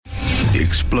The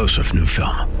explosive new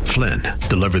film, Flynn,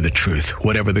 Deliver the Truth,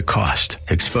 Whatever the Cost,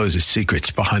 exposes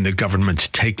secrets behind the government's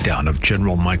takedown of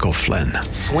General Michael Flynn.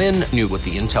 Flynn knew what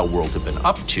the intel world had been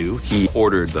up to. He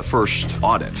ordered the first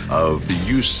audit of the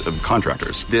use of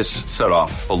contractors. This set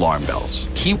off alarm bells.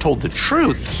 He told the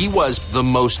truth. He was the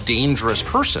most dangerous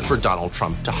person for Donald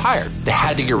Trump to hire. They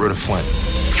had to get rid of Flynn.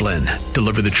 Flynn,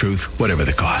 Deliver the Truth, Whatever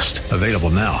the Cost. Available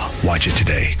now. Watch it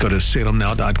today. Go to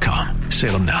salemnow.com.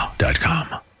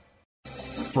 salemnow.com.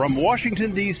 From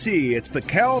Washington, D.C., it's the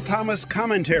Cal Thomas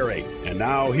Commentary. And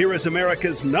now, here is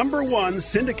America's #1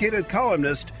 syndicated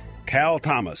columnist, Cal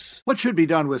Thomas. What should be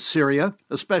done with Syria,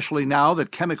 especially now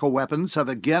that chemical weapons have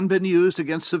again been used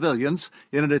against civilians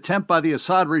in an attempt by the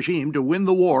Assad regime to win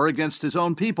the war against his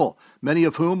own people, many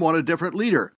of whom want a different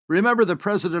leader? Remember that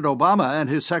President Obama and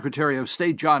his Secretary of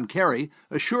State John Kerry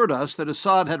assured us that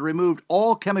Assad had removed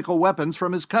all chemical weapons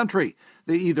from his country.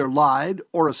 They either lied,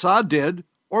 or Assad did,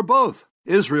 or both.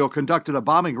 Israel conducted a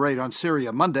bombing raid on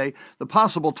Syria Monday. The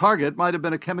possible target might have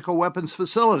been a chemical weapons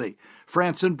facility.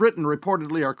 France and Britain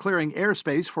reportedly are clearing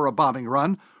airspace for a bombing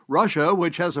run. Russia,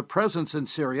 which has a presence in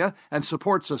Syria and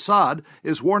supports Assad,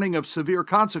 is warning of severe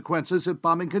consequences if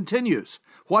bombing continues.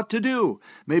 What to do?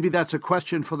 Maybe that's a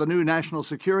question for the new National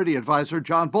Security Advisor,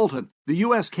 John Bolton. The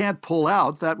U.S. can't pull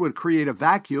out. That would create a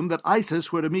vacuum that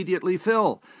ISIS would immediately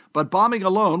fill. But bombing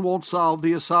alone won't solve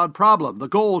the Assad problem. The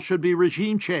goal should be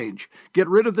regime change. Get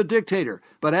rid of the dictator.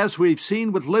 But as we've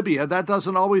seen with Libya, that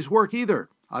doesn't always work either.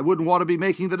 I wouldn't want to be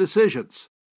making the decisions.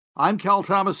 I'm Cal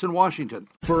Thomas in Washington.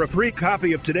 For a free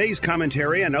copy of today's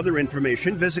commentary and other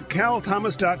information, visit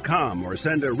calthomas.com or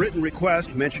send a written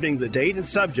request mentioning the date and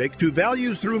subject to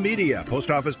Values Through Media, Post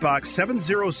Office Box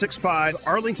 7065,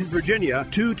 Arlington, Virginia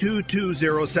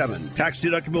 22207.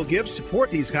 Tax-deductible gifts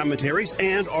support these commentaries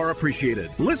and are appreciated.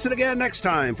 Listen again next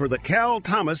time for the Cal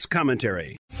Thomas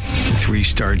Commentary.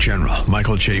 3-star General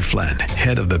Michael J. Flynn,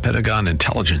 head of the Pentagon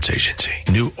Intelligence Agency,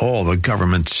 knew all the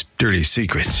government's dirty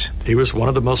secrets. He was one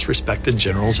of the most respected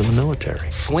generals in the military.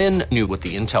 Flynn knew what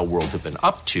the intel world had been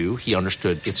up to. He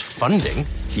understood its funding.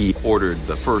 He ordered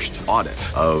the first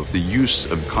audit of the use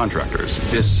of contractors.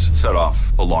 This set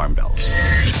off alarm bells.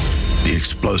 The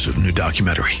explosive new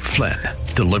documentary, Flynn,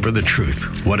 Deliver the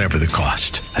Truth, Whatever the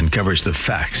Cost, uncovers the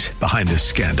facts behind this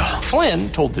scandal.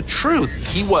 Flynn told the truth.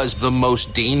 He was the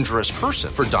most dangerous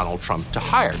person for Donald Trump to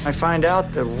hire. I find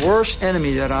out the worst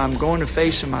enemy that I'm going to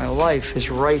face in my life is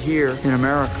right here in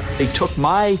America. They took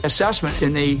my assessment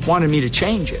and they wanted me to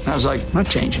change it. And I was like, I'm not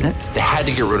changing it. They had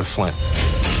to get rid of Flynn.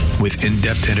 With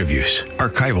in-depth interviews,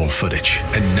 archival footage,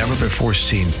 and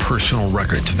never-before-seen personal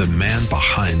records of the man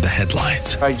behind the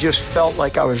headlines. I just felt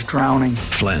like I was drowning.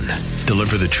 Flynn,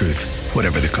 Deliver the Truth,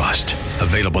 Whatever the Cost.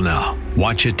 Available now.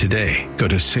 Watch it today. Go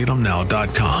to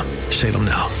salemnow.com.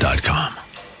 salemnow.com.